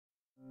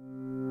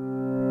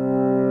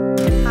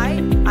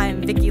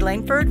I'm Vicki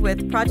Langford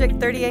with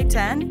Project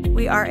 3810.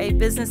 We are a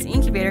business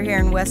incubator here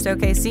in West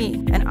OKC,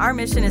 and our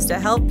mission is to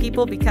help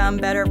people become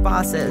better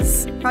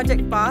bosses.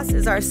 Project Boss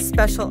is our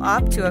special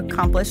op to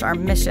accomplish our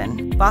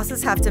mission.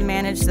 Bosses have to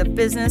manage the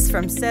business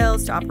from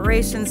sales to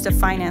operations to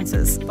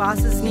finances.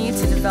 Bosses need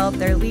to develop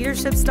their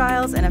leadership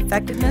styles and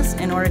effectiveness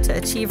in order to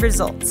achieve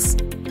results.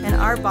 And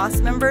our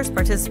boss members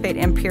participate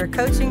in peer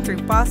coaching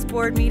through Boss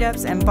Board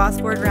meetups and Boss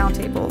Board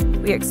Roundtable.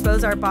 We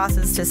expose our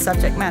bosses to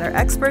subject matter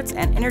experts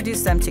and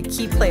introduce them to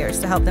key players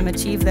to help them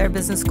achieve their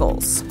business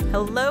goals.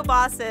 Hello,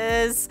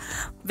 bosses.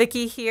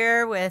 Vicki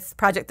here with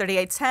Project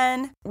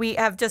 3810. We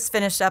have just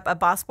finished up a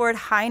Boss Board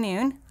High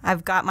Noon.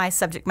 I've got my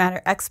subject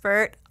matter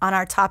expert on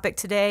our topic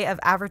today of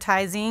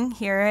advertising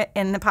here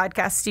in the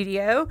podcast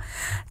studio.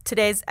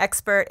 Today's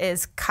expert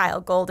is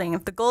Kyle Golding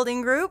of the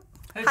Golding Group.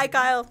 Hey. Hi,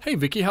 Kyle. Hey,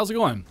 Vicki. How's it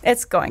going?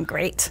 It's going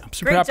great. I'm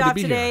super great happy job to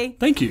be today. here.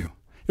 Thank you.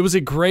 It was a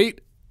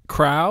great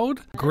crowd,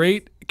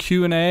 great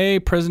Q&A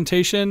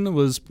presentation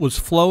was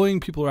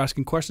flowing. People were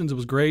asking questions. It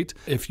was great.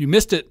 If you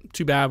missed it,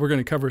 too bad. We're going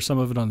to cover some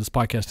of it on this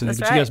podcast today, That's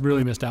but right. You guys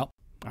really missed out.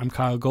 I'm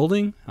Kyle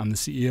Golding. I'm the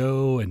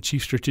CEO and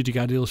Chief Strategic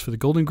Idealist for the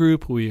Golding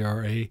Group. We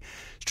are a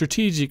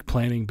strategic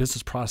planning,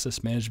 business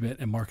process management,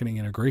 and marketing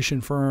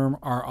integration firm.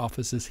 Our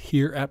office is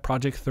here at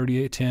Project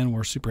 3810.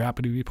 We're super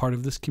happy to be part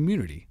of this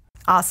community.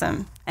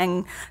 Awesome.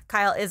 And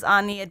Kyle is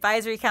on the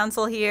advisory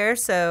council here,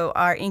 so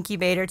our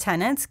incubator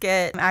tenants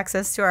get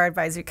access to our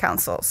advisory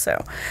council.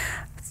 So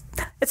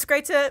it's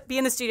great to be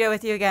in the studio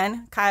with you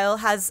again. Kyle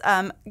has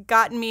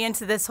gotten me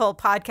into this whole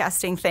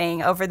podcasting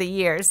thing over the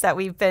years that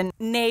we've been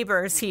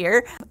neighbors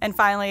here, and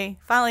finally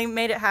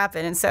made it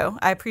happen. And so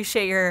I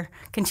appreciate your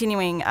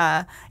continuing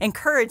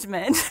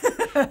encouragement.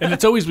 And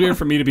it's always weird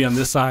for me to be on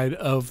this side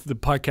of the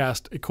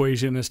podcast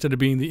equation instead of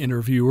being the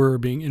interviewer or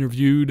being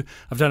interviewed.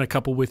 I've done a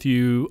couple with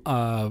you,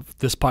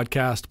 this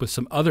podcast with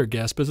some other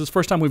guests, but it's the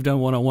first time we've done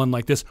one-on-one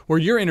like this where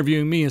you're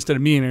interviewing me instead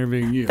of me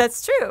interviewing you.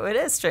 That's true. It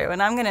is true.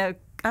 And I'm going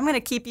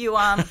to keep you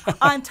on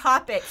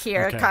topic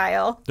here, Okay.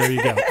 Kyle. There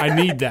you go. I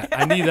need that.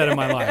 I need that in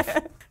my life.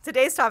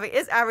 Today's topic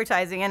is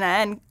advertising,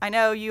 and I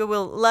know you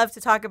will love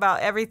to talk about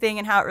everything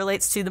and how it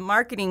relates to the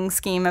marketing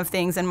scheme of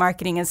things, and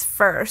marketing is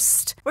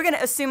first. We're going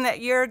to assume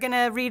that you're going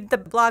to read the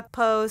blog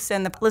posts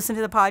and listen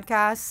to the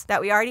podcasts that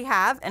we already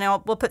have, and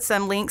we'll put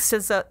some links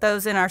to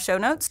those in our show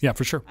notes. Yeah,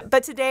 for sure.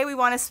 But today we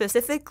want to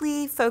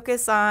specifically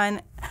focus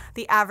on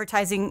the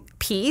advertising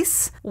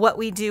piece, what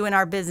we do in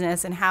our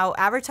business, and how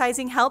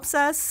advertising helps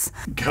us.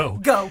 Go,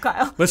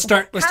 Kyle. Let's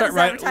start How does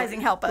right.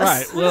 advertising help us?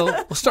 Right. Well,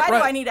 we'll start Why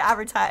right. do I need to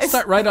advertise?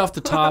 Start right off the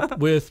top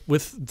with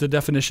the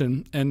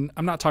definition, and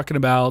I'm not talking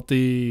about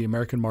the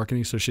American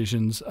Marketing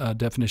Association's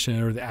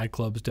definition or the Ad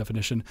Club's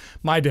definition.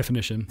 My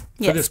definition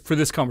for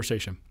this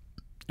conversation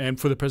and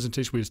for the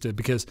presentation we just did,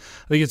 because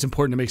I think it's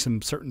important to make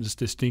some certain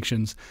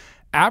distinctions.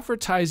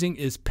 Advertising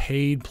is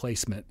paid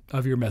placement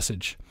of your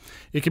message.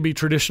 It can be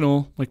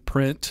traditional, like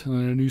print, in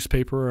a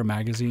newspaper or a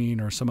magazine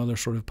or some other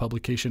sort of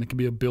publication. It can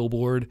be a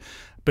billboard,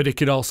 but it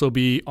could also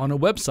be on a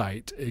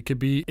website. It could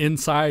be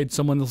inside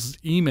someone else's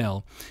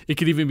email. It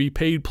could even be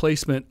paid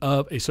placement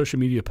of a social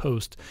media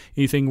post,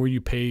 anything where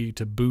you pay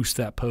to boost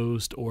that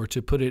post or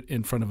to put it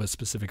in front of a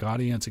specific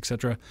audience,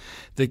 etc.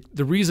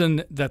 The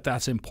reason that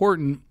that's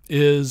important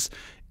is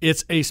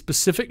it's a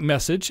specific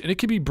message, and it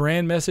could be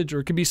brand message,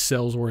 or it could be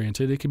sales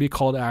oriented. It could be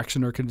call to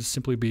action, or it can just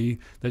simply be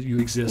that you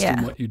exist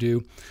in what you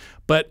do.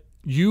 But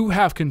you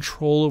have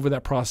control over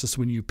that process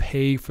when you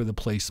pay for the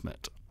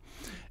placement,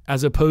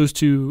 as opposed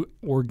to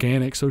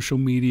organic social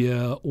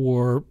media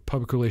or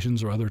public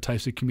relations or other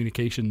types of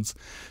communications.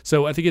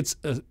 So I think it's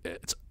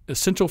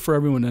essential for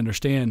everyone to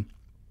understand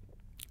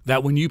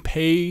that when you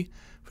pay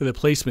for the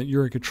placement,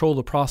 you're in control of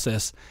the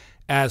process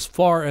as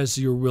far as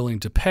you're willing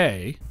to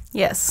pay.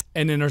 Yes.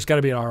 And then there's got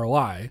to be an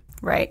ROI.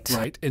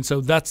 Right. And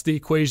so that's the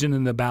equation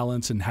and the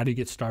balance, and how do you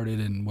get started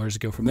and where does it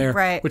go from there?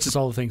 Right. Which is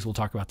all the things we'll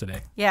talk about today.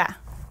 Yeah.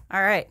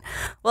 All right.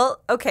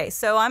 Well, okay.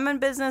 So I'm a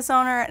business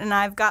owner, and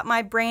I've got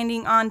my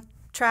branding on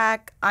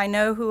track. I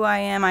know who I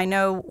am. I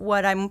know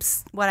what I'm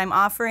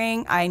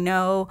offering. I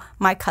know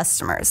my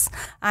customers.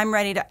 I'm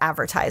ready to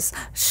advertise.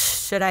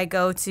 Should I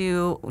go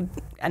to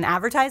an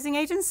advertising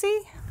agency?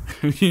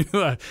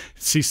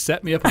 She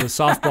set me up with a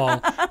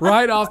softball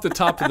right off the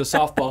top of the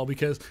softball,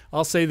 because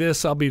I'll say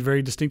this, I'll be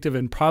very distinctive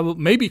and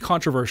probably maybe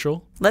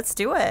controversial. Let's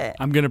do it.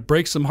 I'm going to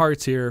break some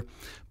hearts here,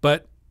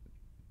 but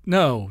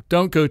no,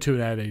 don't go to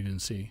an ad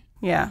agency.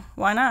 Yeah,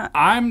 why not?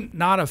 I'm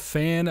not a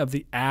fan of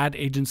the ad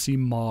agency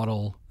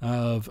model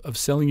of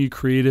selling you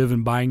creative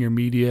and buying your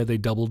media. They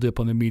double dip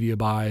on the media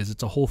buys.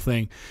 It's a whole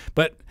thing.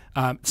 But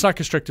it's not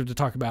constructive to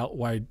talk about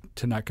why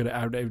to not go to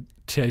advertising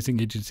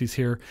agencies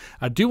here.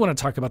 I do want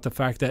to talk about the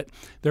fact that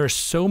there are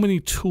so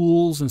many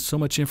tools and so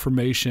much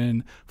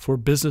information for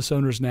business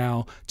owners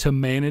now to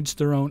manage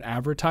their own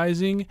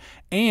advertising,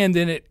 and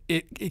then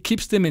it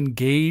keeps them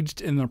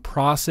engaged in the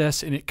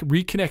process, and it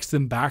reconnects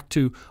them back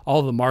to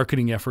all the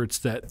marketing efforts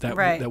that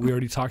we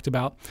already talked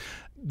about.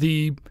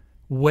 The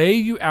way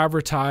you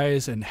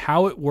advertise and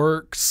how it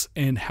works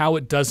and how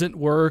it doesn't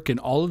work and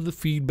all of the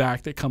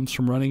feedback that comes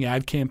from running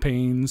ad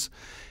campaigns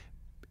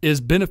is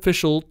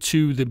beneficial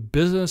to the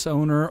business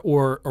owner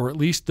or at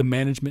least the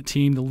management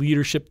team, the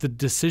leadership, the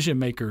decision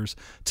makers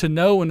to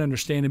know and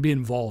understand and be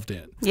involved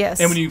in. Yes.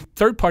 And when you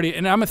third party,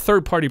 and I'm a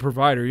third party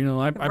provider,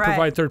 I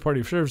provide third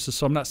party services,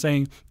 so I'm not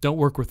saying don't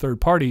work with third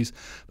parties,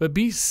 but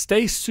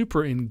stay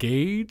super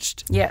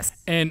engaged. Yes.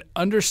 And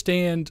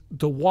understand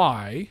the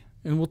why.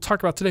 And we'll talk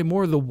about today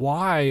more of the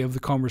why of the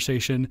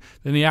conversation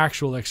than the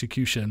actual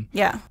execution.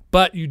 Yeah.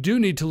 But you do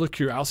need to look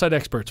to your outside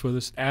experts, whether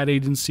it's ad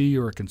agency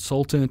or a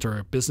consultant or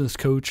a business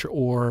coach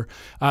or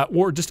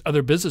just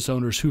other business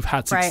owners who've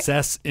had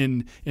success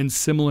in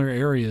similar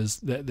areas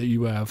that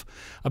you have,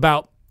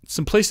 about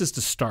some places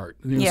to start.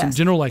 Some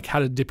general, like how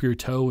to dip your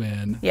toe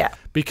in. Yeah.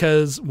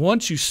 Because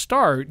once you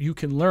start, you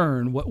can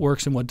learn what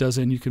works and what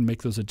doesn't. You can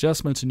make those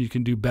adjustments and you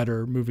can do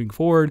better moving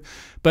forward.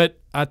 But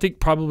I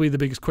think probably the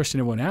biggest question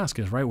everyone asks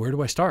is, right, where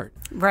do I start?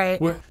 Right.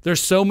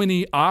 There's so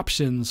many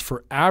options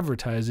for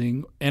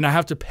advertising, and I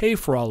have to pay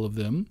for all of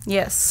them.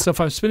 Yes. So if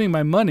I'm spending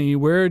my money,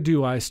 where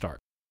do I start?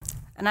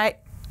 And I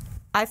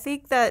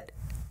think that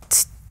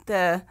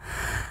the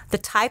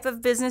type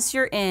of business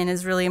you're in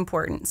is really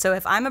important. So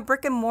if I'm a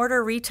brick and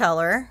mortar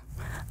retailer,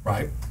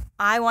 right,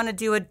 I want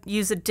to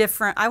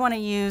I want to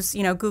use,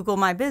 Google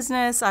My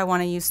Business. I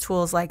want to use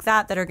tools like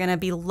that are going to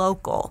be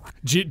local.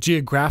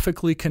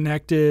 Geographically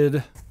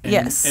connected.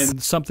 Yes.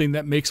 And something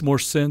that makes more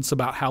sense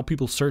about how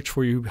people search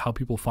for you, how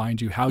people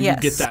find you, how you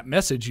get that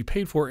message you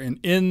paid for and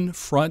in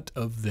front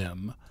of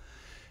them,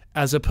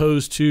 as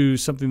opposed to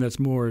something that's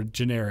more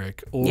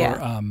generic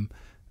or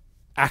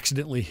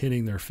accidentally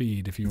hitting their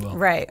feed, if you will.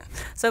 Right.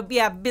 So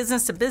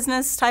business to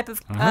business type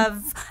of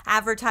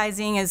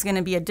advertising is going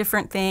to be a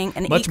different thing.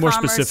 An much more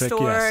e-commerce specific,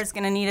 store is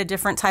going to need a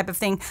different type of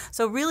thing.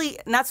 So really,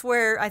 and that's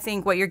where I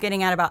think what you're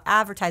getting at about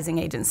advertising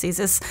agencies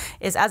is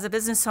as a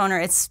business owner,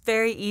 it's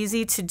very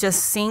easy to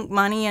just sink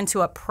money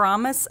into a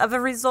promise of a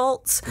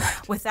result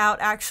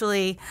without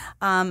actually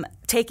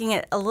taking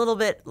it a little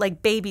bit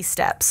like baby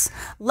steps.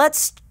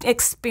 Let's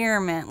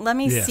experiment. Let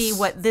me see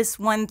what this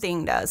one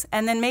thing does.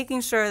 And then making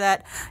sure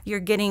that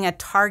you're getting a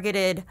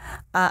targeted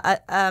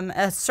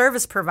a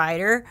service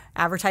provider,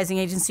 advertising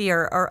agency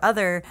or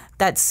other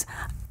that's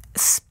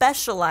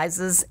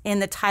specializes in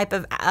the type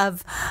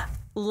of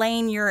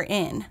lane you're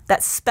in,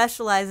 that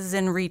specializes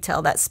in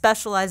retail, that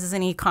specializes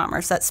in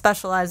e-commerce, that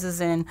specializes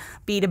in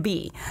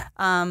B2B,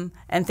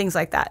 and things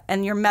like that.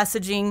 And your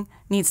messaging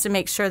needs to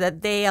make sure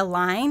that they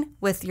align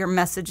with your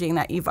messaging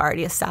that you've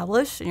already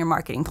established in your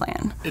marketing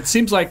plan. It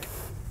seems like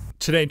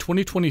today,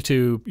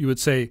 2022, you would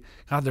say,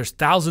 God, there's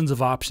thousands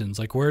of options.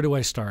 Like, where do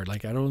I start?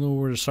 Like, I don't know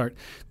where to start.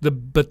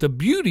 But the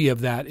beauty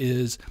of that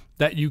is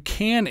that you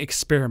can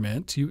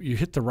experiment. You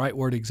hit the right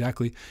word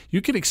exactly.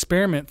 You can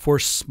experiment for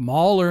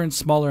smaller and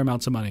smaller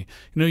amounts of money.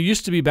 It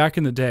used to be back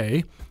in the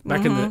day,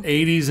 back in the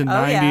 80s and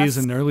 90s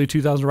and early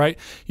 2000s, right?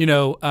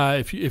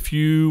 If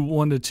you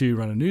wanted to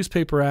run a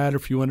newspaper ad or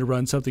if you wanted to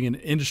run something in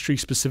an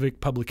industry-specific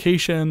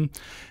publication,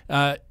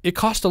 it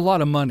cost a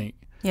lot of money.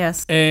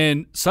 Yes.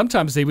 And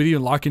sometimes they would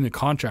even lock in the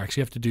contracts.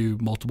 You have to do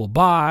multiple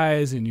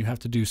buys and you have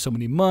to do so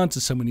many months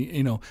and so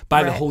many,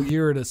 buy the whole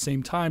year at the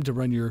same time to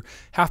run your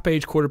half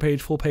page, quarter page,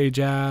 full page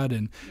ad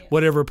and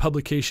whatever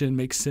publication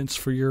makes sense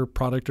for your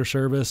product or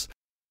service.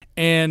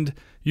 And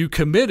you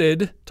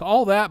committed to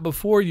all that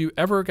before you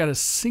ever got a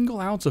single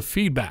ounce of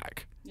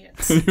feedback.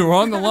 You were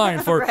on the line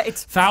for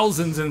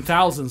thousands and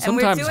thousands,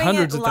 sometimes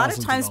hundreds of thousands of dollars. A lot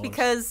of times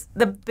because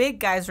the big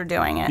guys are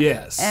doing it.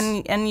 Yes.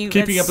 And you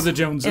keeping up with the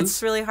Joneses.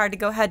 It's really hard to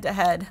go head to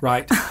head.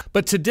 Right.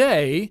 But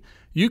today,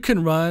 you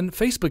can run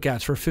Facebook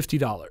ads for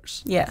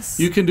 $50. Yes.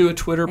 You can do a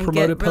Twitter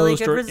promoted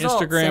post or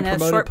Instagram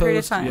promoted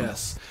post.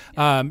 Yes.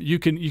 You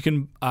can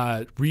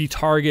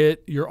retarget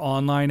your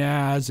online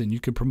ads and you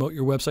can promote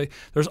your website.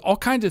 There's all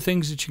kinds of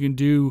things that you can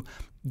do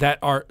that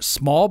are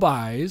small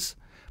buys.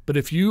 But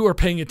if you are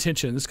paying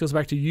attention, this goes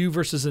back to you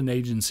versus an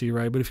agency,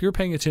 right? But if you're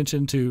paying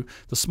attention to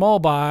the small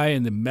buy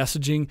and the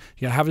messaging,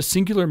 you have a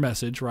singular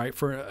message, right?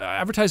 For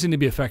advertising to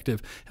be effective,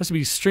 it has to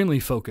be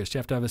extremely focused. You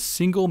have to have a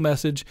single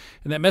message,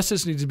 and that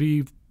message needs to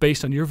be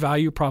based on your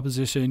value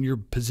proposition, your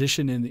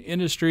position in the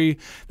industry,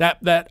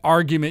 that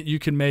argument you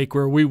can make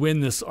where we win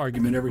this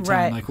argument every time.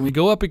 Right. Like when we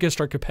go up against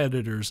our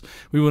competitors,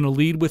 we want to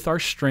lead with our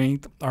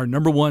strength, our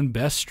number one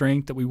best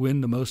strength that we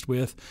win the most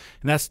with.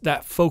 And that's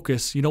that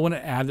focus. You don't want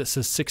to add that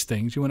says 6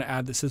 things. You want to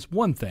add that says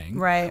 1 thing.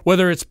 Right.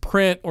 Whether it's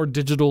print or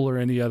digital or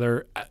any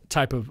other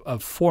type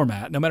of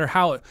format, no matter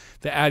how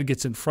the ad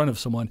gets in front of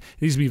someone,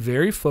 it needs to be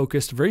very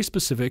focused, very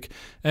specific.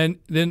 And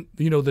then,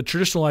 the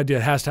traditional idea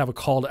has to have a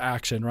call to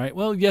action, right?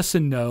 Well, yes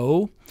and no.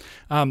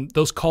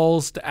 Those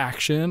calls to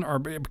action are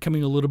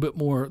becoming a little bit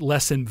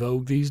less in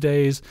vogue these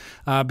days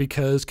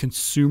because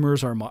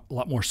consumers are a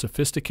lot more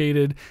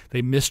sophisticated.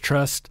 They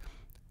mistrust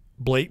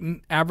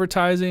blatant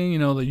advertising,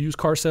 the used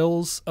car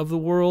sales of the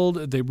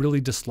world. They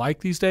really dislike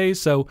these days.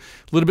 So a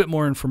little bit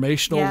more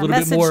informational, a little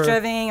bit more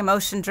message-driven,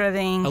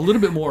 emotion-driven. A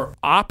little bit more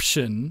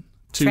option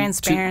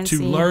transparency,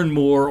 to learn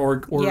more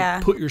or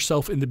put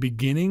yourself in the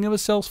beginning of a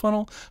sales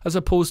funnel as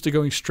opposed to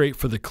going straight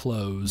for the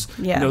close.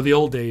 Yeah. You know, the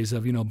old days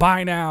of,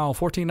 buy now,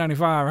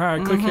 $14.95, all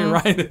right, click here,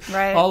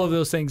 right? All of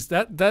those things.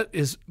 That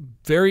is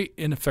very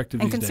ineffective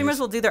and these consumers days.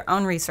 will do their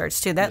own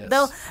research too. That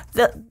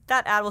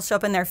ad will show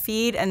up in their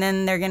feed, and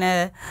then they're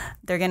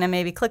gonna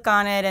maybe click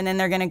on it, and then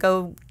they're gonna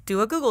go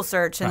do a Google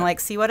search and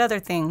see what other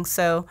things.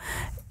 So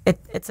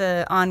it's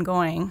a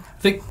ongoing. I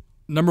think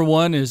number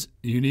one is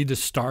you need to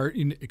start.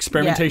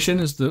 Experimentation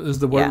is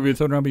the word we've been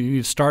throwing around, but you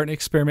need to start and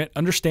experiment.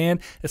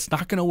 Understand it's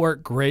not going to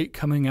work great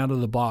coming out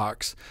of the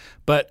box,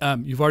 but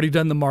you've already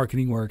done the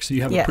marketing work, so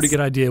you have a pretty good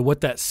idea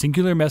what that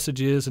singular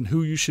message is and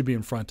who you should be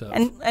in front of.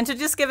 And to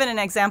just give it an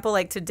example,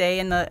 like today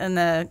in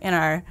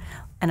our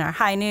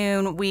high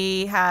noon,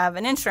 we have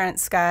an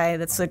insurance guy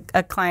that's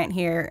a client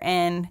here,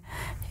 and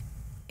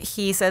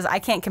he says, I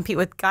can't compete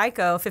with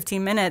Geico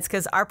 15 minutes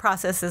because our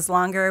process is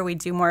longer. We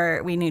do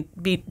more. We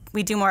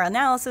do more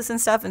analysis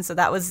and stuff. And so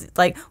that was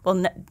like,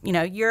 well,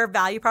 your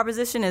value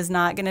proposition is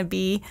not going to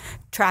be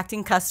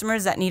attracting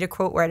customers that need a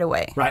quote right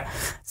away. Right.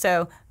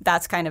 So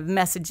that's kind of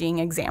messaging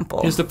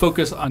example. Is to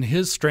focus on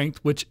his strength,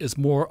 which is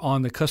more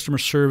on the customer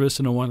service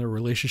and on the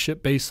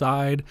relationship-based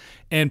side.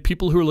 And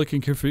people who are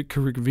looking for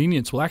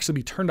convenience will actually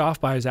be turned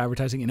off by his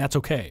advertising, and that's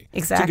okay.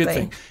 Exactly. It's a good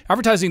thing.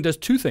 Advertising does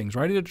two things,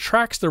 right? It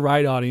attracts the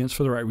right audience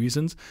for the right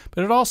reasons,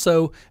 but it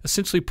also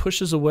essentially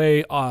pushes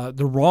away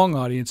the wrong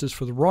audiences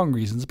for the wrong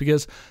reasons,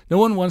 because no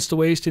one wants to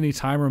waste any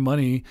time or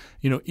money,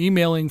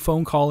 emailing,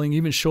 phone calling,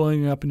 even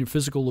showing up in your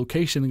physical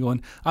location and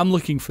going, I'm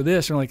looking for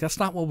this. And you're like, that's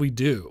not what we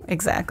do.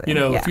 Exactly.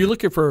 If you're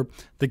looking for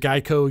the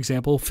Geico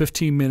example,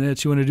 15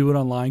 minutes, you want to do it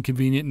online,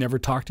 convenient, never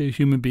talk to a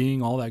human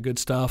being, all that good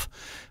stuff,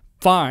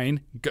 fine,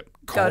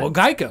 call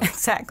Geico.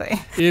 Exactly.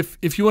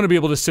 If you want to be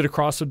able to sit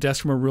across the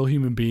desk from a real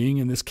human being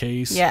in this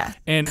case,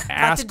 and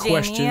ask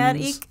questions. At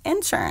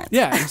Insurance.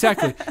 Yeah,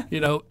 exactly.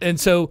 And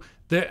so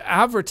the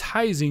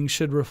advertising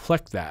should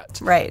reflect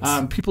that. Right.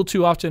 People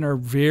too often are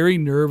very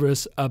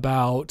nervous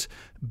about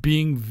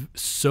being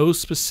so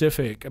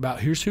specific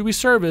about here's who we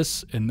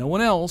service and no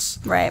one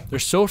else. Right. They're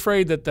so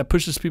afraid that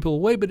pushes people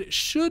away, but it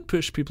should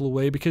push people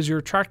away because you're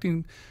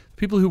attracting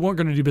people who weren't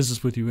going to do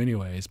business with you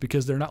anyways,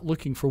 because they're not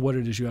looking for what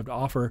it is you have to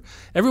offer.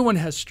 Everyone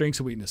has strengths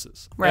and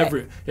weaknesses.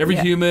 Right. Every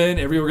human,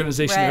 every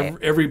organization, right.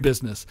 every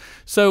business.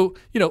 So,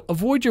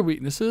 avoid your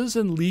weaknesses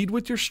and lead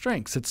with your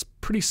strengths. It's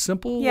pretty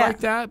simple like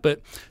that, but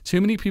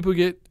too many people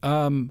get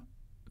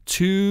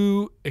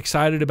too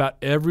excited about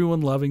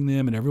everyone loving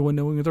them and everyone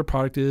knowing what their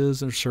product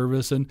is, their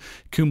service, and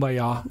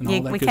kumbaya and all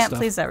that good stuff. We can't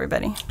please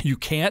everybody. You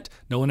can't.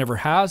 No one ever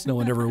has. No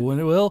one ever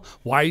will.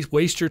 Why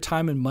waste your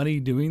time and money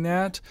doing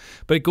that?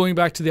 But going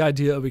back to the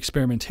idea of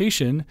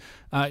experimentation,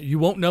 you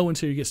won't know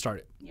until you get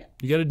started. Yeah.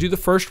 You got to do the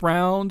first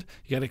round.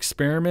 You got to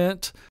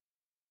experiment.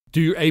 Do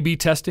your A/B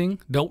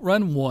testing. Don't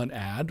run one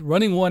ad.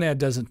 Running one ad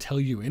doesn't tell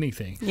you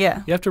anything.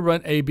 Yeah. You have to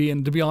run A/B.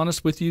 And to be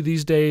honest with you,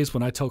 these days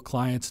when I tell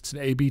clients it's an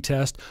A/B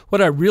test,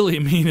 what I really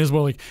mean is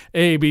more like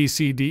A, B,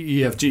 C, D,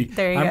 E, F, G.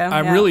 There you go.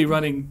 I'm really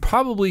running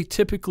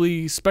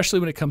typically,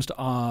 especially when it comes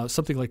to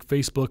something like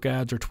Facebook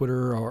ads or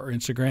Twitter or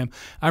Instagram,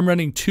 I'm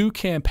running 2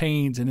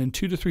 campaigns and then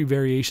 2 to 3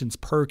 variations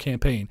per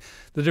campaign.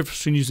 The difference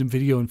between using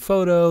video and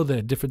photo,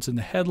 the difference in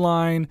the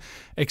headline,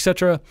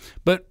 etc.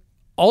 But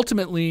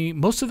ultimately,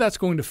 most of that's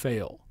going to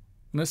fail.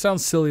 And it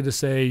sounds silly to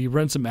say you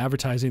run some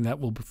advertising that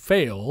will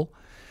fail,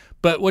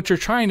 but what you're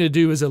trying to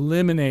do is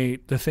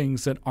eliminate the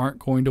things that aren't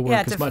going to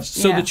work as much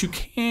so that you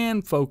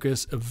can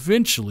focus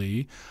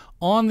eventually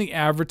on the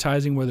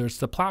advertising, whether it's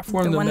the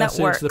platform, the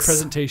message, the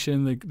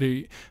presentation,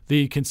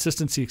 the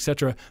consistency, et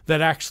cetera, that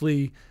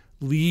actually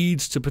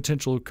leads to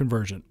potential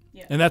conversion.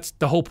 Yeah. And that's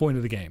the whole point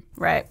of the game.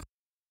 Right.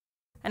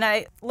 And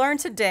I learned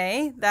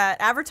today that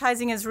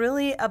advertising is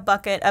really a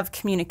bucket of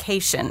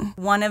communication.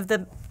 One of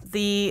the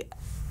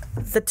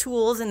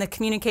tools in the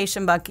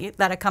communication bucket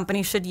that a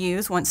company should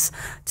use wants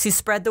to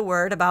spread the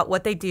word about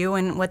what they do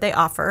and what they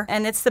offer.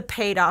 And it's the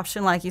paid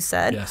option, like you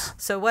said. Yes.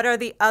 So what are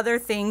the other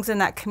things in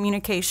that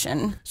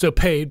communication? So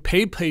paid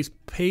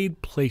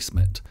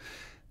placement.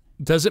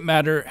 Doesn't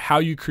matter how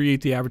you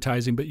create the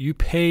advertising, but you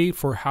pay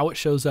for how it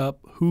shows up,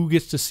 who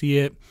gets to see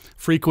it,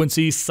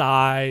 frequency,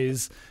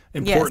 size,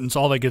 importance,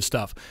 all that good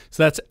stuff.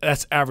 So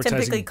that's advertising.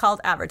 Typically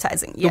called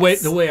advertising.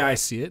 Yes. The way I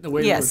see it, the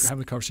way we're having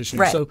the conversation.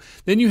 Right. So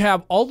then you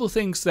have all the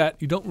things that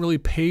you don't really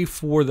pay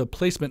for the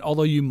placement,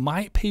 although you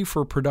might pay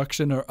for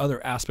production or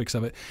other aspects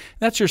of it.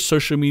 That's your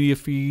social media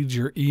feeds,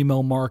 your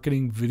email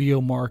marketing, video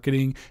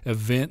marketing,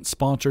 event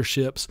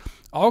sponsorships,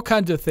 all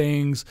kinds of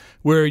things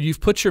where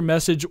you've put your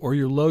message or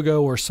your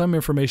logo or some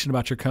information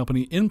about your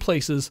company in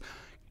places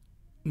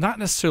not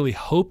necessarily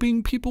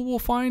hoping people will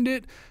find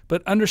it,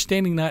 but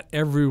understanding not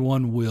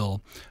everyone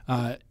will.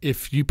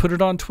 If you put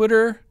it on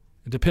Twitter,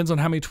 it depends on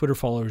how many Twitter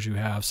followers you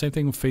have. Same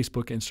thing with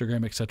Facebook,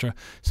 Instagram, etc.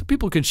 So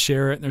people can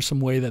share it, and there's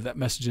some way that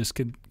messages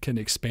can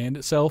expand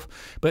itself.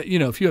 But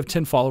if you have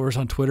 10 followers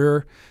on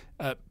Twitter,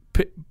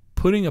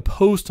 putting a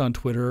post on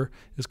Twitter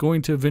is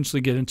going to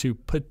eventually get into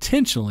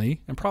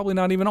potentially, and probably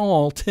not even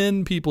all,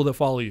 10 people that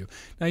follow you.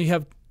 Now you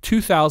have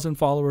 2,000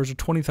 followers or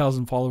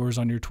 20,000 followers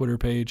on your Twitter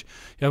page,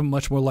 you have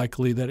much more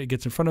likely that it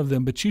gets in front of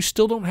them, but you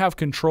still don't have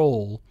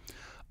control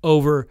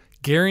over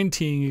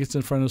guaranteeing it gets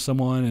in front of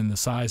someone and the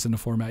size and the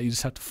format. You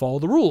just have to follow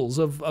the rules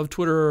of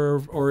Twitter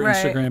or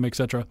Instagram,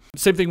 etc.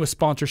 Same thing with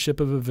sponsorship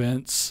of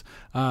events,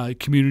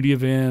 community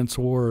events,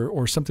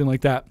 or something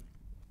like that.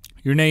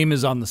 Your name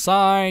is on the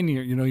sign,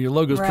 your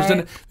logo is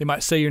presented. They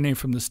might say your name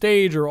from the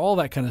stage or all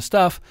that kind of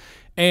stuff.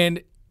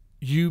 And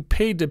you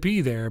paid to be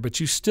there,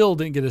 but you still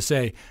didn't get to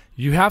say,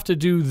 you have to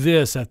do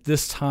this at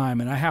this time,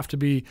 and I have to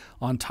be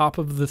on top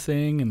of the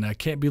thing, and I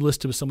can't be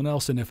listed with someone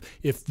else. And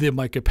if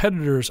my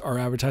competitors are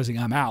advertising,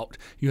 I'm out.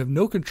 You have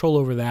no control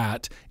over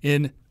that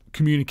in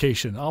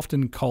communication,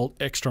 often called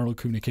external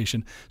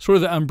communication. Sort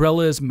of the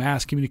umbrella is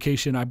mass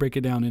communication. I break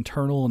it down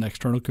internal and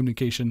external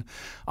communication.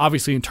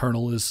 Obviously,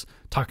 internal is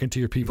talking to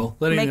your people,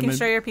 making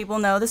sure your people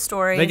know the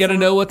story. They got to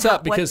know what's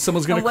up because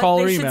someone's going to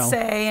call or email. What they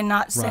should say and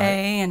not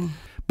say.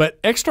 But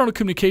external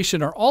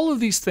communication are all of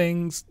these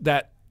things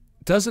that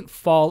doesn't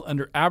fall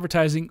under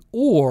advertising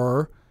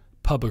or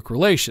public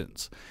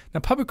relations. Now,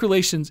 public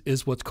relations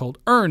is what's called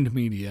earned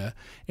media,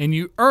 and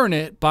you earn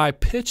it by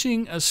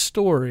pitching a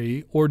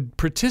story or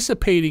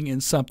participating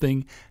in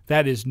something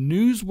that is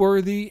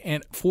newsworthy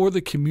and for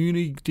the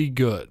community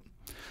good.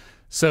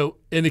 So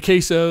in the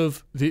case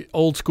of the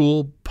old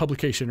school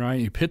publication, right,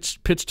 you pitch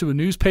to a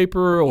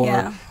newspaper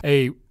or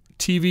a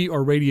TV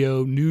or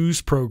radio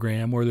news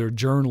program where they're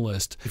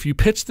journalists. If you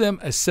pitch them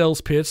a sales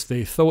pitch,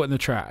 they throw it in the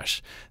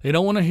trash. They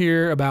don't want to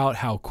hear about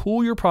how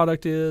cool your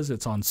product is.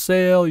 It's on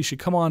sale. You should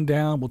come on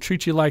down. We'll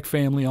treat you like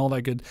family, all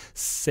that good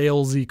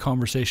salesy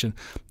conversation.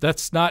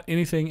 That's not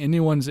anything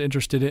anyone's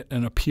interested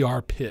in a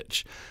PR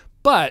pitch.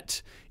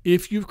 But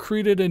if you've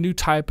created a new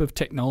type of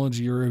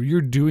technology or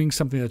you're doing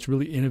something that's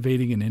really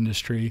innovating in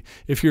industry,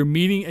 if you're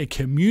meeting a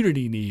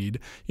community need,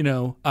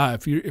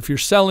 if you're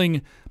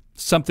selling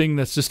something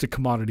that's just a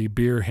commodity,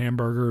 beer,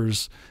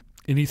 hamburgers,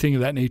 anything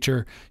of that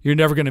nature, you're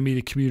never going to meet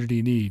a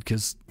community need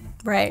because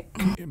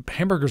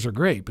hamburgers are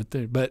great,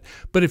 but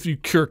if you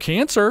cure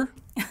cancer,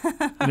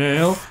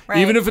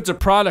 even if it's a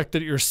product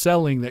that you're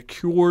selling that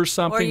cures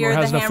something or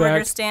has an effect. Or you're the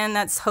hamburger stand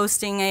that's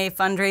hosting a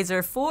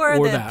fundraiser for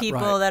the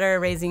people that are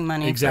raising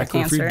money for cancer.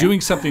 If you're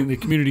doing something in the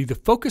community, the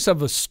focus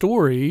of a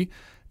story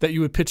that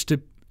you would pitch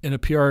to in a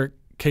PR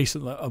case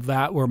of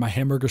that, where my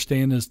hamburger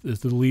stand is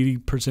the leading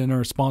presenter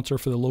or sponsor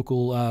for the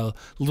local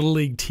Little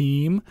League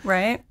team.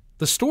 Right.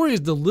 The story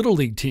is the Little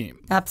League team.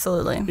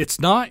 Absolutely. It's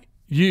not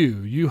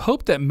you. You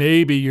hope that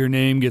maybe your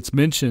name gets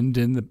mentioned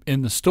in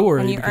the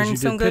story. And you earned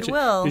some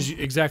goodwill.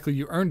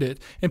 You earned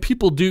it. And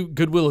people do,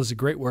 goodwill is a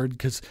great word,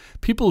 because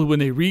people, when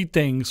they read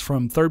things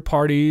from third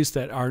parties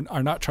that are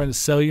not trying to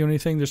sell you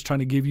anything, they're just trying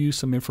to give you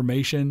some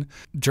information,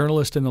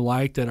 journalists and the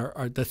like,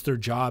 that's their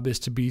job, is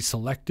to be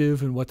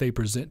selective in what they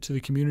present to the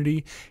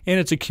community. And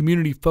it's a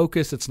community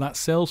focus. It's not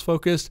sales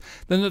focused.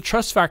 Then the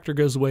trust factor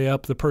goes way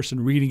up, the person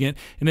reading it.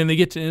 And then they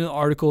get to the end of the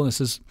article and it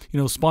says,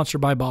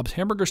 sponsored by Bob's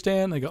Hamburger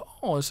Stand. They go,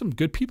 oh, there's some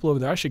good people over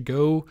there. I should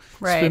go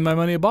spend my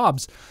money at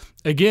Bob's.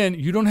 Again,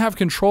 you don't have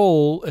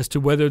control as to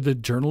whether the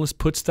journalist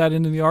puts that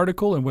into the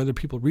article and whether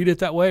people read it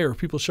that way or if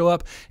people show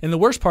up. And the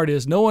worst part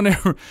is no one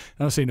ever,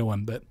 I don't say no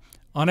one, but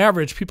on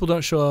average, people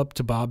don't show up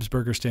to Bob's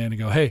Burger Stand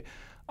and go, hey,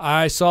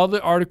 I saw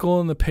the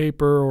article in the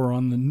paper or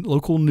on the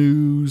local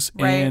news,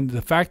 and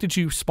the fact that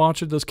you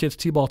sponsored those kids'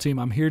 T-ball team,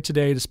 I'm here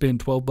today to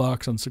spend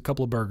 $12 on a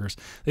couple of burgers.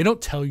 They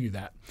don't tell you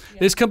that. Yeah.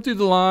 They just come through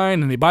the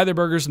line and they buy their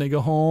burgers and they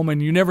go home,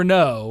 and you never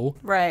know.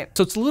 Right.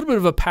 So it's a little bit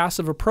of a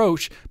passive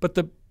approach, but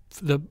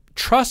the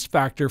trust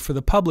factor for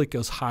the public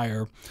goes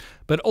higher.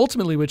 But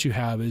ultimately what you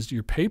have is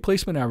your paid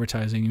placement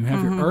advertising, you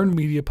have your earned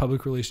media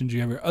public relations,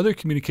 you have your other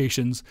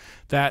communications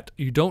that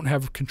you don't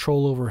have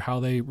control over how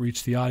they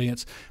reach the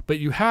audience, but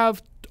you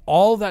have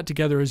all that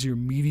together as your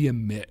media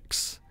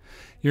mix.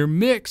 Your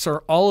mix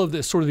are all of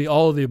this, sort of the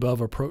all of the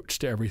above approach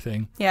to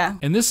everything. Yeah.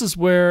 And this is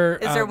where...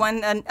 Is there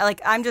one,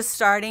 I'm just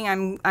starting,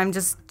 I'm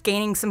just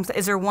gaining some,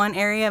 is there one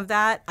area of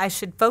that I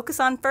should focus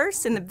on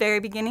first in the very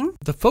beginning?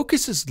 The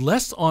focus is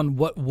less on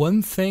what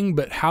one thing,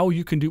 but how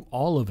you can do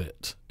all of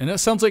it. And it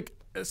sounds like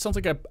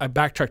I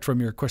backtracked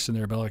from your question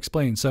there, but I'll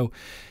explain. So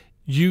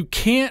you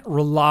can't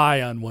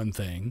rely on one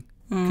thing,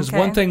 because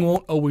one thing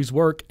won't always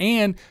work,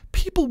 and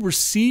people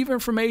receive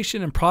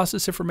information and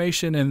process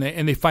information, and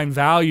they find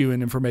value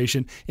in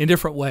information in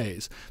different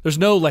ways. There's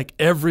no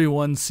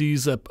everyone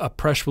sees a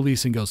press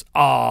release and goes,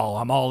 oh,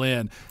 I'm all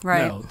in.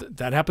 Right. No,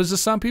 that happens to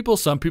some people.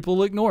 Some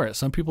people ignore it.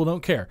 Some people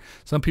don't care.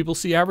 Some people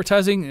see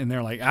advertising and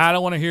they're like, I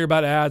don't want to hear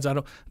about ads.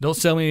 Don't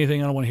sell me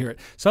anything. I don't want to hear it.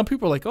 Some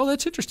people are like, oh,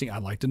 that's interesting.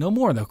 I'd like to know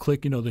more. And they'll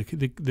click,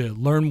 the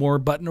learn more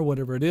button or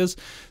whatever it is.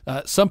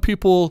 Some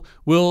people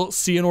will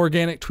see an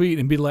organic tweet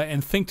and be like,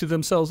 and think to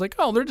themselves like,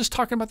 oh, they're just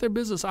talking about their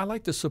business. I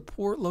like to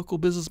support local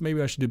business.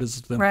 Maybe I should do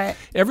business with them. Right.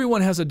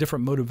 Everyone has a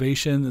different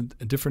motivation,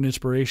 a different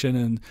inspiration,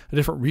 and a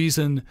different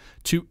reason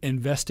to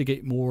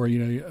investigate more.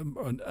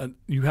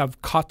 You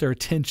have caught their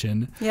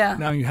attention. Yeah.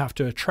 Now you have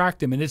to attract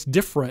them, and it's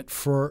different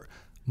for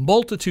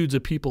multitudes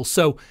of people.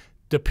 So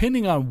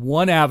depending on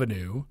one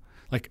avenue,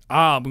 like,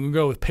 I'm going to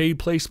go with paid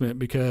placement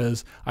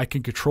because I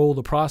can control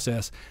the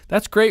process.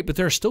 That's great, but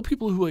there are still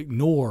people who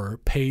ignore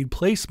paid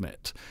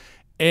placement.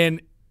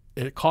 And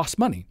it costs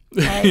money,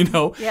 right.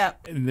 Yeah.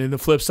 And then the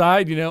flip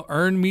side,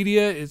 earned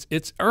media,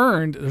 it's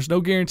earned. There's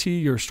no guarantee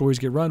your stories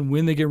get run.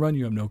 When they get run,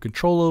 you have no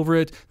control over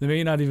it. They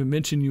may not even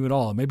mention you at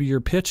all. Maybe your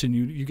pitch and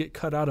you get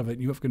cut out of it.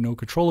 You have no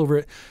control over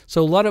it.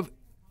 So a lot of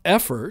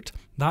effort,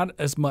 not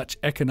as much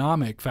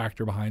economic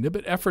factor behind it,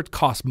 but effort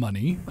costs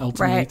money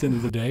ultimately at the end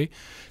of the day,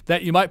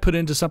 that you might put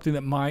into something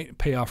that might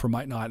pay off or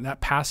might not. And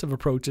that passive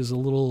approach is a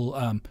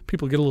little,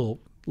 people get a little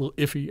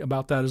iffy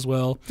about that as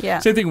well. Yeah.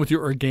 Same thing with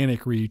your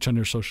organic reach on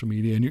your social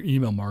media and your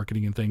email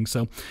marketing and things.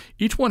 So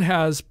each one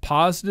has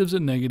positives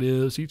and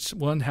negatives. Each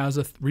one has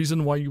a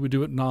reason why you would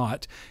do it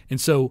not.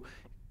 And so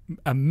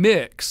a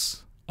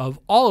mix of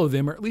all of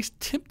them, or at least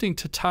tempting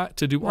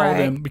to do all of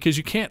them, because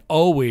you can't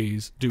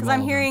always do all of them.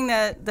 Because I'm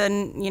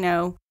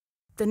hearing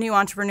the new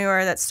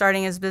entrepreneur that's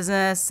starting his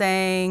business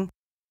saying,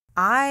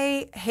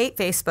 I hate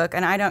Facebook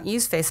and I don't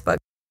use Facebook.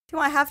 Do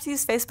I have to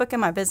use Facebook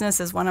in my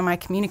business as one of my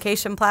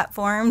communication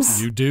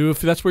platforms? You do if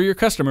that's where your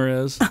customer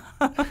is.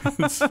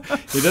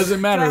 It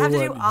doesn't matter what you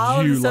like. Do I have to do all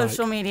of the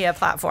social media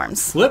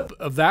platforms? Flip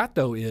of that,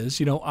 though,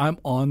 is, I'm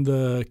on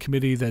the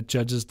committee that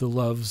judges the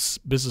Love's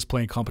business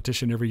plan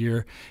competition every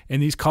year.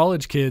 And these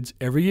college kids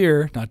every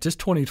year, not just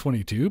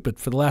 2022, but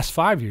for the last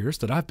 5 years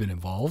that I've been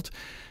involved,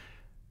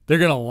 they're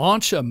going to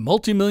launch a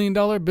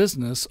multi-million-dollar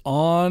business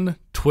on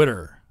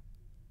Twitter.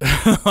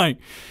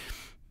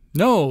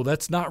 No,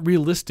 that's not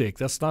realistic.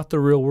 That's not the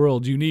real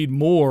world. You need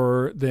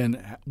more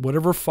than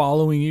whatever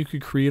following you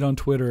could create on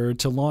Twitter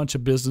to launch a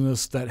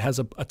business that has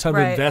a ton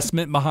of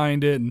investment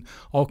behind it and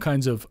all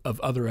kinds of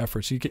other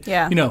efforts. You can,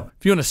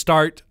 if you want to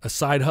start a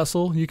side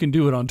hustle, you can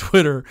do it on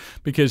Twitter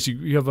because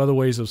you have other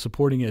ways of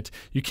supporting it.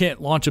 You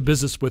can't launch a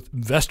business with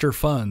investor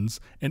funds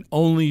and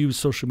only use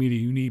social media.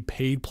 You need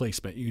paid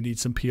placement. You need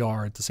some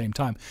PR at the same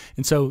time.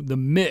 And so the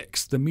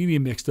media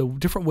mix, the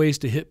different ways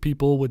to hit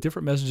people with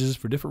different messages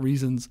for different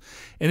reasons,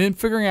 and then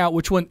figuring out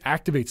which one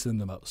activates them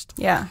the most.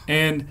 Yeah.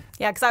 And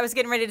because I was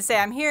getting ready to say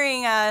I'm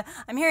hearing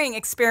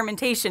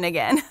experimentation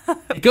again.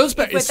 It goes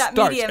back. It starts.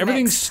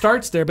 Everything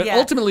starts there, but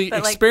ultimately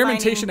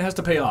experimentation has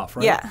to pay off,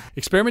 right? Yeah.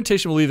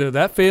 Experimentation will either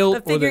that fail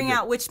but figuring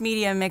out which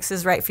media mix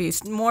is right for you.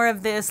 More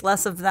of this,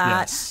 less of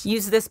that. Yes.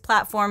 Use this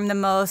platform the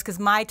most because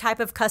my type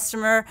of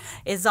customer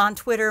is on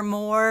Twitter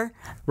more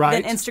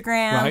than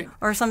Instagram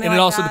or something like that. And it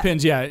also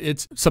depends. Yeah,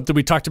 it's something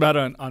we talked about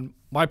on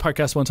my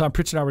podcast one time.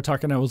 Pritch and I were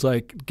talking. I was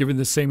like giving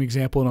the same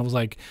example, and I was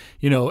like,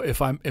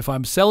 if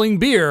I'm selling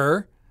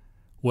beer,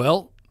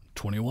 well,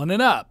 21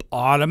 and up,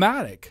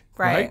 automatic,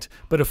 right?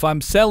 But if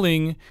I'm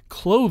selling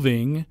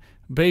clothing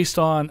based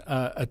on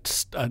a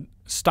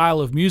style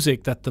of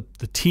music that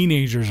the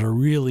teenagers are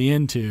really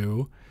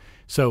into,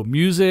 so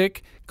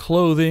music,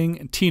 clothing,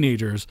 and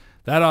teenagers,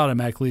 that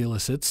automatically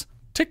elicits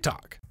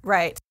TikTok.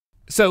 Right.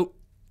 So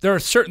there are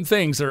certain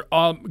things that are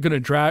all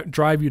going to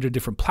drive you to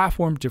different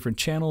platforms, different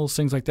channels,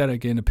 things like that,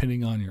 again,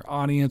 depending on your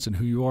audience and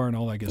who you are and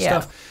all that good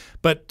stuff.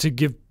 But to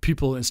give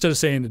people, instead of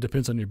saying it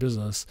depends on your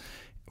business,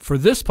 for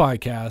this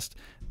podcast,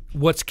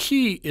 what's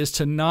key is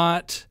to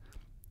not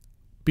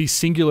be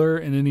singular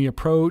in any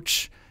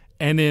approach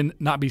and then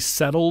not be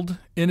settled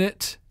in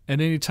it at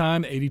any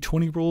time.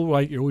 80-20 rule,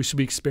 right? You always should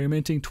be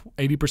experimenting.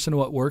 80% of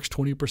what works,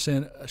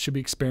 20% should be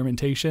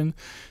experimentation.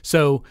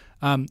 So,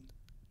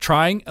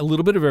 trying a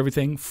little bit of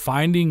everything,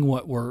 finding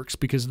what works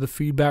because of the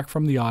feedback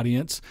from the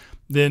audience,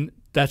 then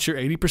that's your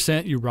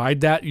 80%. You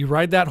ride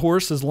that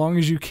horse as long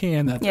as you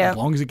can, as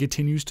long as it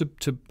continues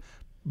to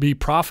be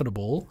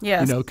profitable,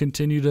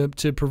 continue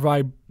to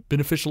provide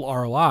beneficial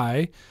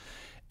ROI,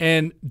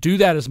 and do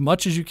that as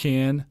much as you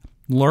can.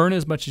 Learn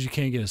as much as you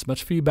can, get as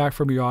much feedback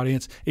from your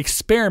audience,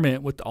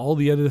 experiment with all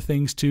the other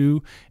things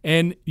too.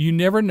 And you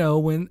never know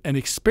when an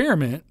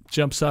experiment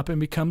jumps up and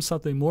becomes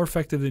something more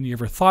effective than you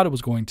ever thought it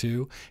was going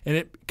to. And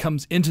it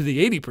comes into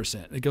the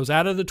 80%. It goes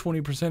out of the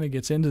 20%, it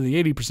gets into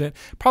the 80%,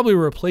 probably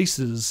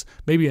replaces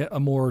maybe a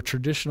more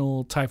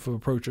traditional type of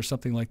approach or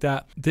something like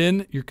that.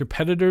 Then your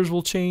competitors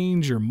will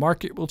change, your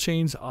market will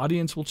change, the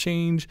audience will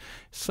change,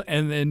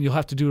 and then you'll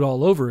have to do it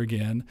all over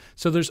again.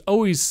 So there's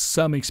always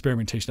some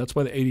experimentation. That's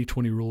why the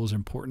 80-20 rule is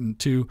important,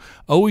 to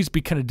always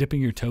be kind of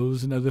dipping your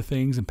toes in other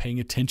things and paying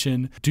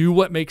attention. Do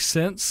what makes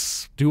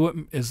sense. Do what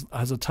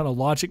has a ton of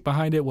logic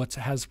behind it, what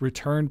has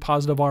returned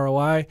positive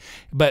ROI,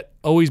 but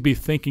always be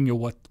thinking of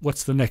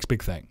what's the next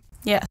big thing.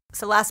 Yeah.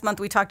 So last month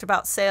we talked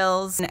about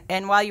sales,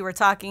 and while you were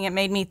talking, it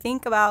made me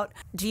think about,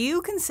 do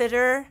you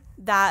consider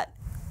that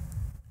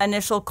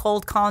initial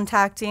cold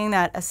contacting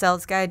that a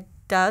sales guy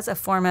does a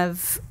form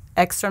of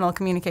external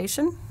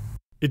communication?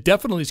 It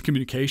definitely is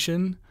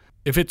communication.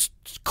 If it's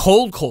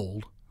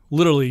cold,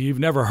 literally you've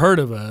never heard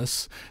of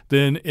us,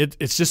 then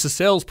it's just a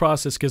sales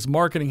process because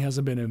marketing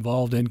hasn't been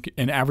involved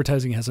and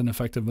advertising hasn't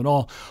affected them at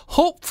all.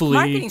 Hopefully,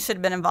 marketing should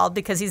have been involved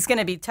because he's going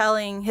to be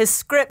telling his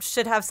script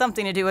should have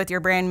something to do with your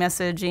brand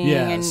messaging.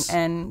 Yes,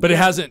 but it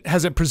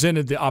hasn't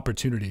presented the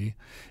opportunity.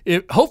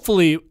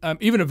 Hopefully,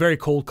 even a very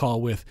cold call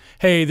with,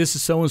 "Hey, this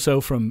is so and so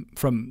from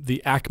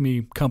the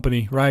Acme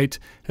company, right?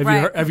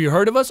 Have you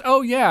heard of us?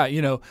 Oh yeah,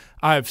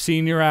 I've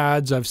seen your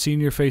ads, I've seen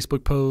your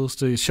Facebook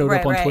post. It showed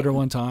up on Twitter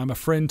one time. A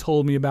friend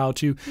told me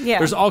about you." Yeah.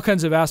 There's all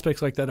kinds of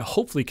aspects like that to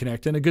hopefully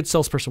connect, and a good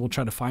salesperson will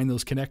try to find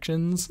those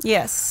connections.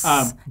 Yes,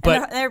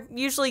 but they're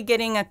usually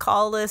getting a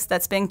call list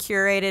that's been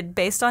curated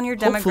based on your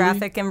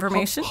demographic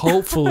information.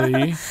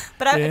 Hopefully,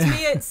 but to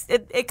me,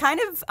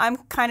 I'm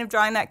kind of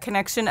drawing that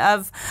connection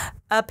of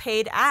a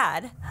paid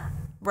ad.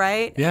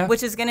 Right? Yeah.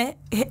 Which is going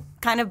to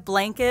kind of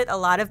blanket a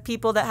lot of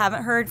people that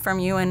haven't heard from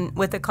you and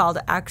with a call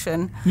to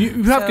action.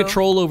 You have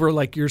control over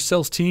like your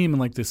sales team and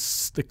like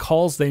the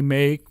calls they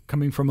make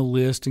coming from a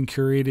list and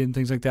curated and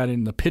things like that,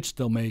 and the pitch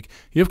they'll make.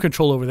 You have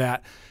control over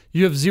that.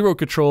 You have zero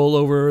control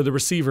over the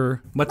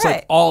receiver, much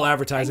like all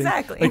advertising.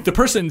 Exactly. Like the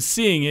person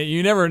seeing it,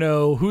 you never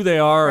know who they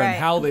are and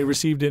how they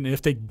received it and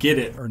if they get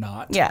it or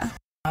not. Yeah.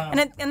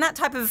 And that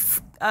type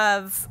of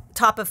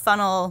top of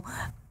funnel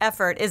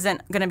effort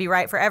isn't going to be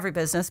right for every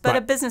business, but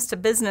a business to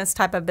business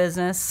type of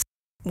business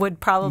would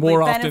probably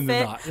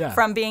benefit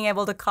from being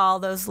able to call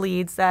those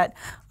leads that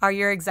are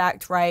your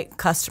exact right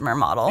customer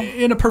model.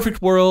 In a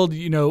perfect world,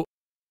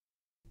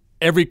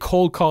 every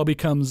cold call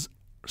becomes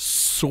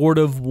sort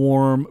of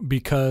warm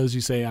because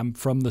you say, I'm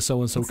from the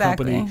so-and-so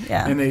company.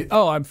 Yeah. And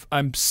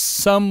I'm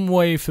some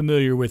way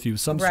familiar with you.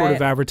 Some sort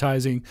of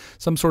advertising,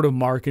 some sort of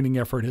marketing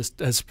effort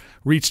has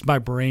reached my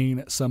brain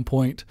at some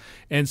point.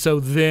 And so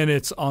then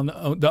it's on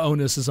the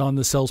onus is on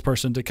the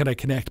salesperson to kind of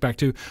connect back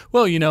to,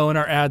 well, in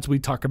our ads, we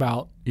talk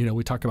about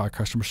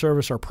customer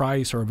service or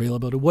price or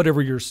availability,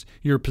 whatever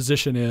your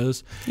position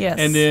is. Yes.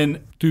 And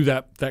then do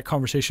that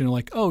conversation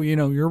like, oh,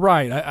 you're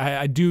right.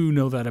 I do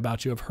know that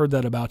about you. I've heard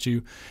that about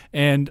you.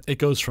 And it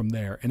goes from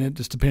there. And it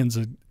just depends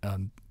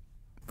on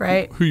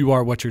who you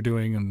are, what you're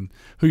doing, and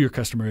who your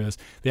customer is,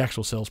 the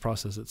actual sales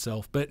process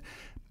itself. But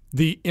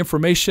the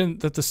information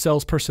that the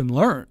salesperson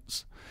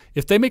learns,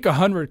 if they make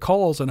 100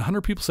 calls and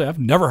 100 people say, I've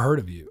never heard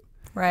of you,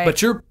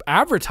 but you're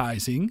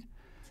advertising,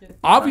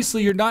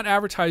 obviously you're not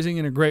advertising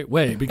in a great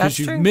way because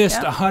you've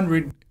missed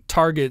 100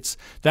 targets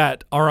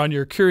that are on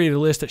your curated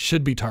list that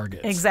should be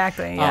targets.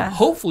 Exactly, yeah.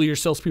 Hopefully your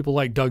salespeople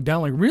dug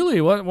down, really,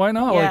 why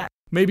not? Yeah.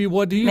 Maybe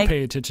what do you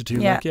pay attention to?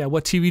 Yeah.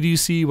 What TV do you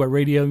see? What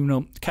radio?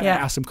 Kind of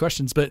ask some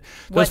questions. But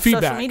what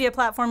feedback. social media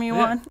platform you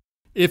on?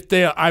 If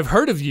I've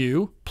heard of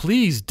you,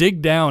 please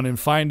dig down and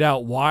find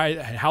out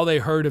how they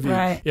heard of you.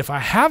 Right. If I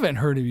haven't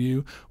heard of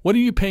you, what are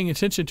you paying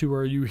attention to?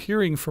 Or are you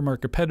hearing from our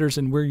competitors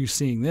and where are you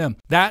seeing them?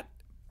 That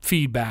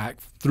feedback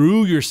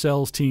through your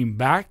sales team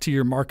back to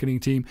your marketing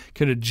team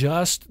can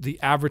adjust the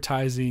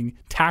advertising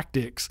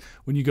tactics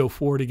when you go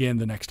forward again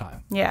the next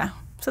time. Yeah.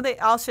 So they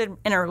all should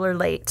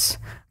interrelate.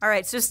 All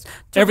right, so just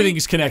everything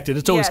is connected.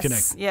 It's always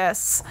connected.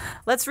 Yes.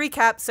 Let's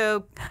recap.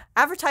 So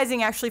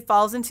advertising actually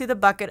falls into the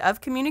bucket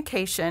of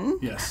communication.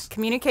 Yes.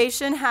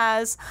 Communication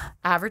has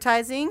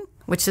advertising,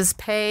 which is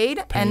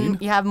paid.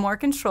 And you have more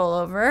control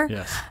over.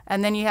 Yes.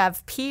 And then you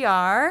have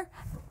PR.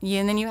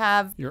 And then you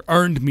have your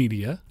earned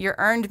media.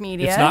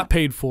 It's not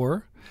paid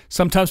for.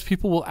 Sometimes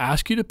people will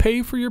ask you to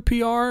pay for your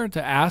PR,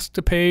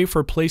 to pay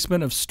for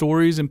placement of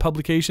stories and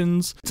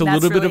publications. It's a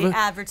little bit of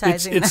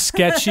advertising. It's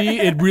sketchy.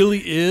 It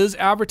really is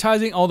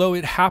advertising, although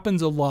it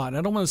happens a lot.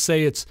 I don't want to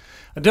say I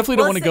definitely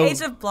don't want to go. It's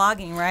the age of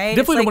blogging, right?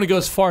 Definitely don't want to go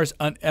as far as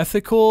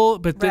unethical,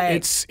 but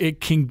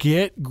it can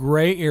get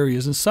gray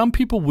areas, and some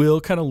people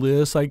will kind of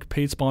list like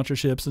paid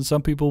sponsorships, and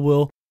some people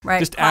will.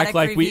 Just act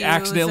like we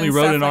accidentally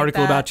wrote an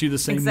article about you the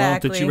same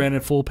month that you ran a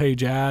full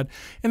page ad.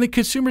 And the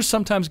consumers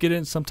sometimes get it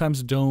and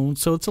sometimes don't.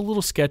 So it's a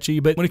little sketchy.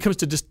 But when it comes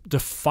to just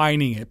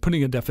defining it,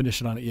 putting a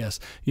definition on it, yes.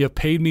 You have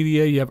paid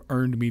media, you have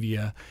earned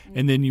media,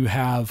 and then you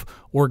have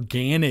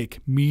organic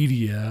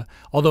media.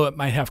 Although it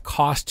might have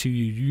cost to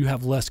you, you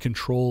have less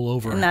control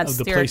over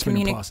the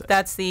placement process.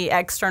 That's the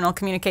external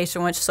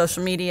communication, which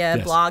social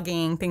media,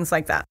 blogging, things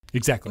like that.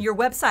 Exactly. Your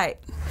website.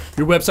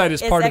 Your website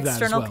is part of that as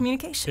well. External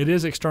communication. It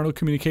is external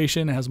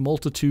communication. It has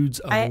multitudes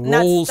of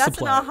roles to play.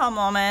 That's an aha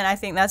moment. I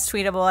think that's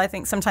tweetable. I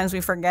think sometimes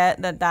we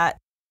forget that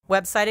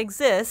website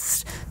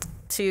exists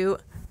to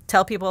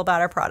tell people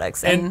about our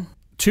products. And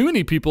too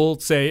many people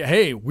say,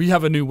 hey, we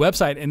have a new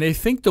website, and they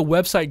think the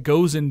website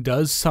goes and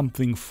does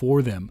something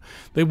for them.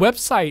 The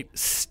website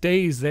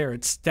stays there.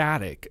 It's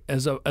static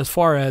as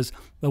far as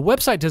the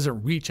website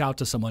doesn't reach out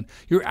to someone.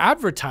 Your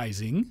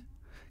advertising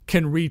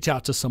can reach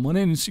out to someone,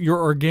 and your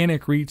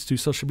organic reach through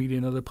social media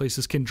and other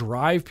places can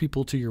drive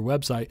people to your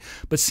website.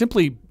 But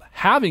simply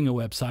having a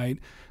website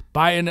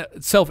by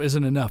itself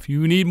isn't enough.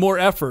 You need more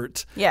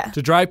effort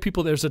to drive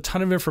people. There's a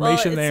ton of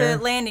information there.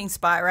 It's a landing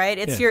spot, right?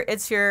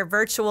 It's your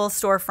virtual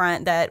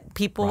storefront that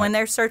people, when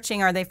they're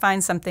searching or they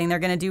find something, they're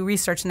going to do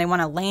research and they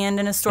want to land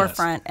in a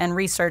storefront and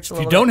research a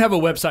little bit. If you don't have a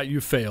website, you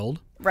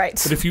failed. Right.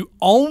 But if you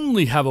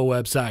only have a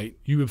website,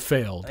 you have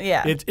failed.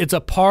 Yeah. It's a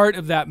part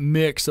of that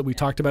mix that we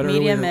talked about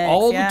Media earlier. mix.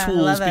 All Yeah, the I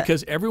tools, love it.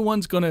 because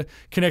everyone's going to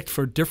connect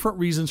for different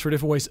reasons, for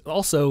different ways.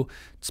 Also,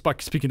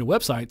 speaking of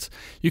websites,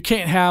 you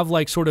can't have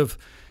like sort of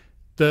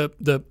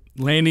the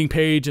landing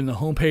page and the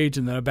home page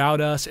and then about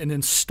us and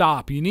then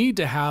stop. You need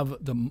to have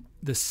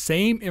the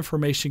same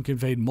information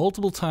conveyed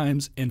multiple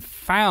times and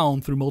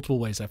found through multiple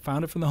ways. I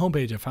found it from the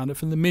homepage. I found it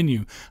from the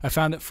menu. I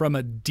found it from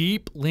a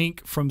deep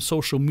link from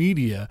social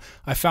media.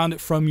 I found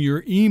it from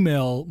your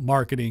email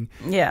marketing.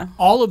 Yeah.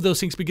 All of those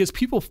things, because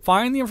people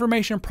find the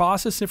information,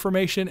 process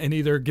information, and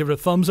either give it a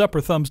thumbs up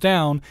or thumbs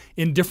down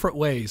in different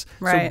ways.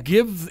 Right. So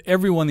give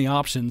everyone the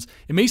options.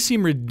 It may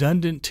seem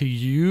redundant to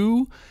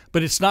you,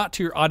 but it's not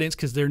to your audience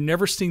because they're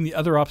never seeing the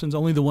other options,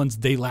 only the ones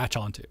they latch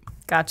onto.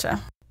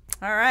 Gotcha.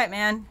 All right,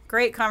 man.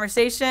 Great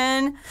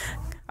conversation.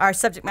 Our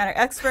subject matter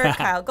expert,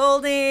 Kyle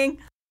Golding.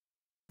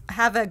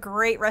 Have a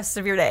great rest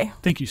of your day.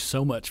 Thank you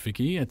so much,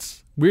 Vicki.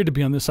 It's weird to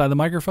be on this side of the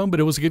microphone, but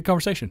it was a good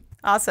conversation.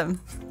 Awesome.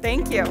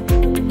 Thank you.